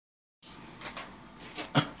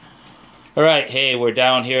Alright, hey, we're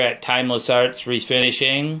down here at Timeless Arts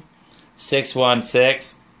Refinishing,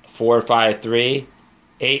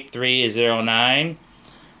 616-453-8309.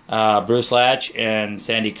 Bruce Latch and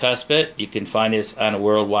Sandy Cuspit. You can find us on the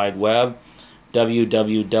World Wide Web,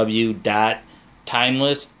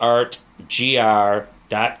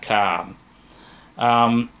 www.timelessartgr.com.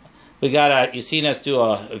 You've seen us do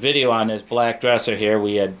a video on this black dresser here.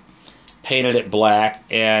 We had painted it black,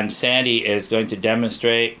 and Sandy is going to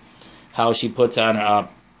demonstrate how she puts on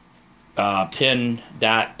a pin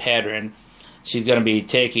dot pattern. She's going to be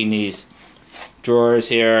taking these drawers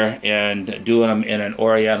here and doing them in an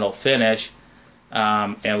oriental finish,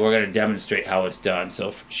 and we're going to demonstrate how it's done.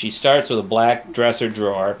 So she starts with a black dresser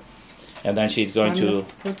drawer, and then she's going to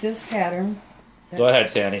put this pattern. Go ahead,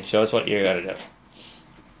 Sandy. Show us what you're going to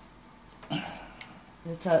do.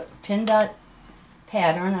 It's a pin dot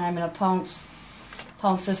pattern, and I'm going to pounce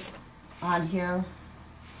this on here.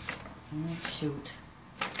 Shoot.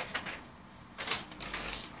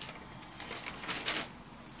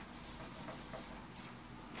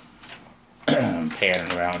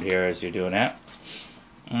 Panning around here as you're doing that.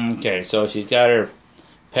 Okay, so she's got her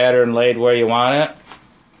pattern laid where you want it.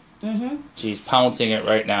 She's pouncing it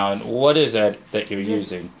right now. And what is that you're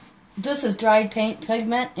using? This is dried paint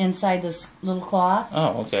pigment inside this little cloth.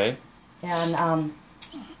 Oh, okay. And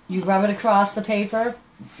you rub it across the paper,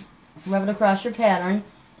 rub it across your pattern,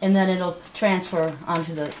 and then it'll transfer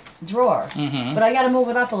onto the drawer. But I got to move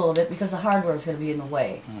it up a little bit because the hardware is going to be in the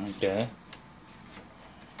way. Okay.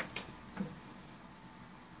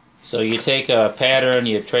 So you take a pattern,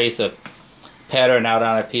 you trace a pattern out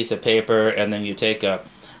on a piece of paper, and then you take a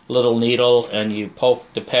little needle and you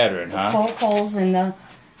poke the pattern, huh? Poke holes in the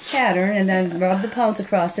pattern and then rub the pounce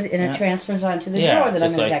across it, and it transfers onto the drawer that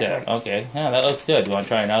I'm going to decorate. That. Okay, yeah, that looks good. You want to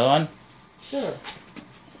try another one? Sure.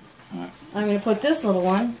 I'm going to put this little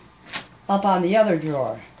one up on the other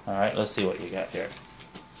drawer. Alright, let's see what you got here.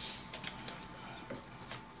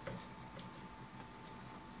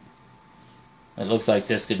 It looks like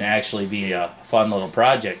this could actually be a fun little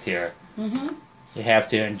project here. You have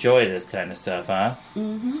to enjoy this kind of stuff, huh?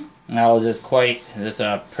 Now, is this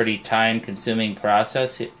a pretty time-consuming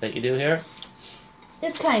process that you do here?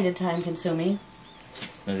 It's kind of time-consuming.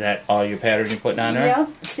 Is that all your patterns you're putting on there? Yeah.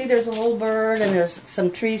 See, there's a little bird, and there's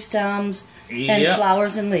some tree stems, and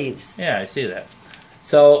flowers and leaves. Yeah, I see that.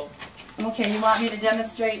 So, okay, you want me to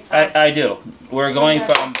demonstrate? I do. We're going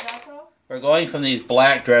from these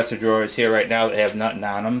black dresser drawers here right now that have nothing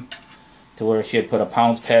on them to where she had put a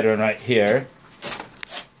pounce pattern right here.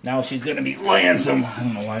 Now she's going to be laying some, I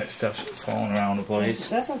don't know why that stuff's falling around the place.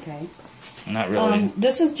 That's okay. Not really.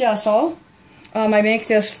 This is gesso. I make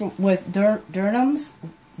this with Durnham's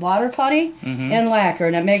water putty and lacquer,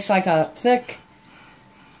 and it makes like a thick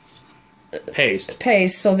paste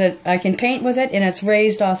so that I can paint with it, and it's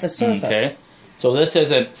raised off the surface. Okay. So this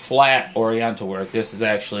isn't flat oriental work. This is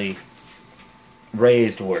actually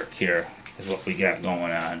raised work here is what we got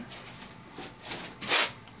going on.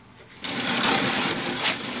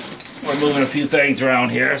 We're moving a few things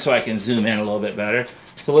around here so I can zoom in a little bit better.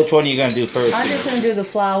 So which one are you going to do first? I'm just going to do the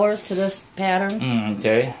flowers to this pattern.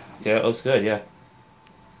 Okay. Okay, that looks good, yeah.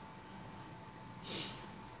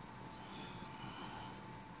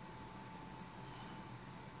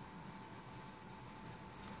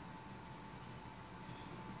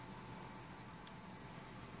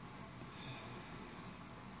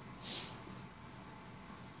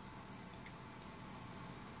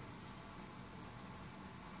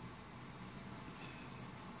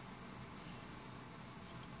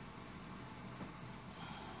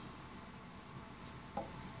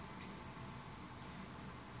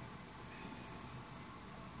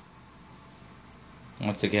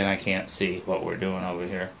 Once again, I can't see what we're doing over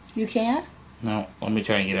here. You can't? No, let me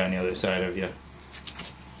try and get on the other side of you.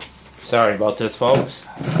 Sorry about this, folks.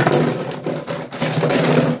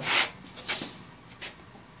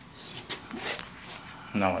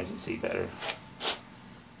 Now I can see better.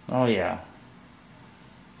 Oh, yeah.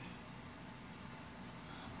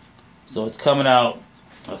 So it's coming out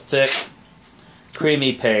a thick,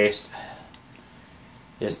 creamy paste.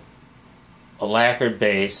 It's a lacquered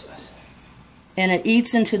base. And it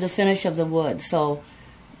eats into the finish of the wood, so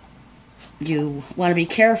you want to be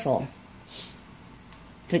careful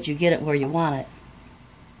that you get it where you want it.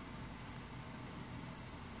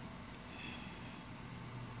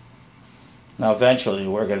 Now eventually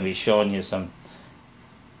we're going to be showing you some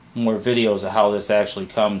more videos of how this actually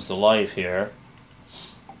comes to life here.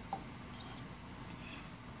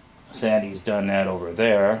 Sandy's done that over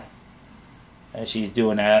there. As she's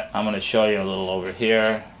doing that, I'm going to show you a little over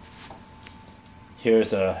here.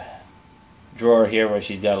 Here's a drawer here where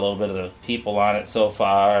she's got a little bit of the people on it so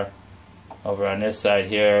far. Over on this side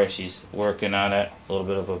here, she's working on it, a little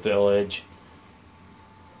bit of a village.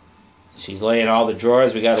 She's laying all the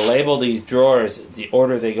drawers. We got to label these drawers the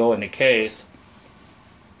order they go in the case,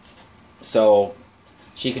 so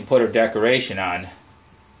she can put her decoration on.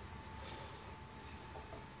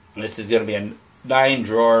 This is going to be a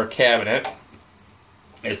 9-drawer cabinet.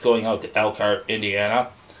 It's going out to Elkhart, Indiana.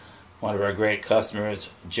 One of our great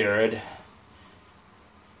customers, Jared.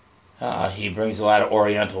 He brings a lot of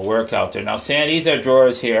oriental work out there. Now, Sandy, these are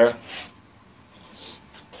drawers here.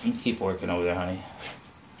 You keep working over there, honey.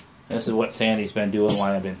 This is what Sandy's been doing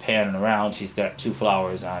while I've been panning around. She's got 2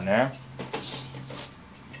 flowers on there.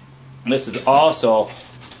 This is also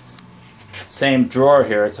same drawer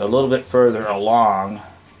here. It's a little bit further along.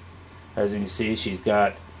 As you can see, she's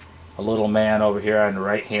got a little man over here on the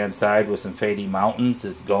right-hand side with some fading mountains.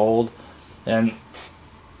 It's gold. And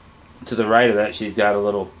to the right of that, she's got a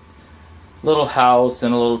little house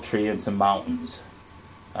and a little tree and some mountains.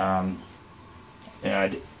 And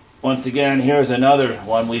once again, here's another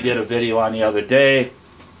one we did a video on the other day.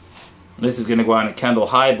 This is going to go on a Kendall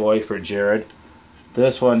Highboy for Jared.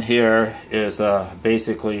 This one here is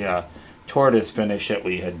basically a tortoise finish that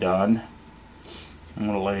we had done. I'm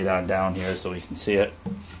going to lay it on down here so we can see it.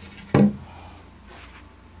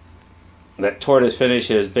 That tortoise finish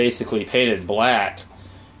is basically painted black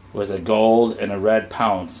with a gold and a red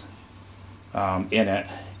pounce in it.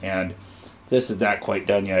 And this is not quite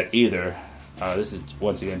done yet either. This is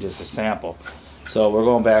once again just a sample. So we're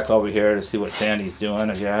going back over here to see what Sandy's doing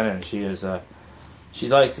again, and she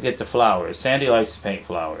likes to get the flowers. Sandy likes to paint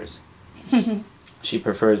flowers. She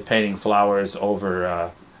prefers painting flowers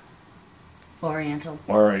over oriental.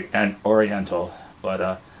 Oriental,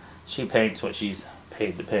 but she paints what she's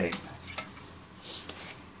paid to paint.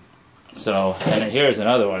 So, and here's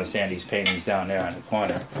another one of Sandy's paintings down there on the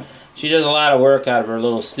corner. She does a lot of work out of her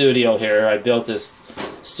little studio here. I built this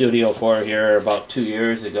studio for her here about 2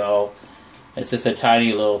 years ago. It's just a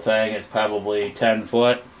tiny little thing. It's probably 10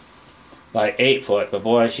 foot by 8 foot. But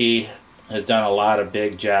boy, she has done a lot of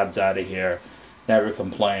big jobs out of here. Never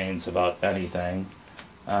complains about anything.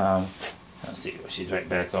 Let's see, she's right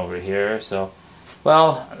back over here. So,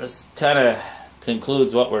 well, this kind of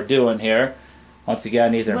concludes what we're doing here. Once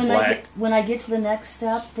again, either black. When I get to the next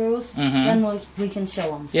step, Bruce, then we can show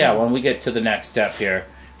them. So. Yeah, when we get to the next step here.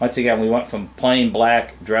 Once again, we went from plain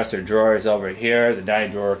black dresser drawers over here, the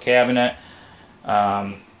 9-drawer cabinet,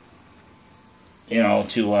 to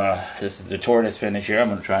this is the tortoise finish here. I'm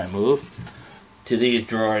going to try and move to these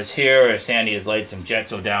drawers here. Sandy has laid some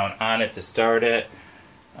Jetso down on it to start it.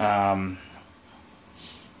 I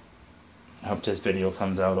hope this video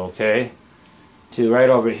comes out okay. To right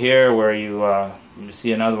over here where you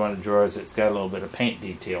see another one of the drawers that's got a little bit of paint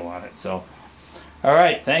detail on it. So,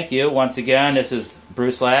 alright, thank you. Once again, this is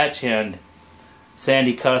Bruce Latch and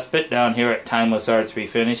Sandy Cuspit down here at Timeless Arts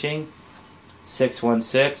Refinishing.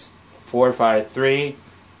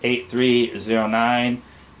 616-453-8309.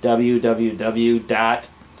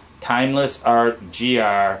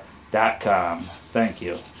 www.timelessartgr.com. Thank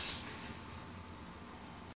you.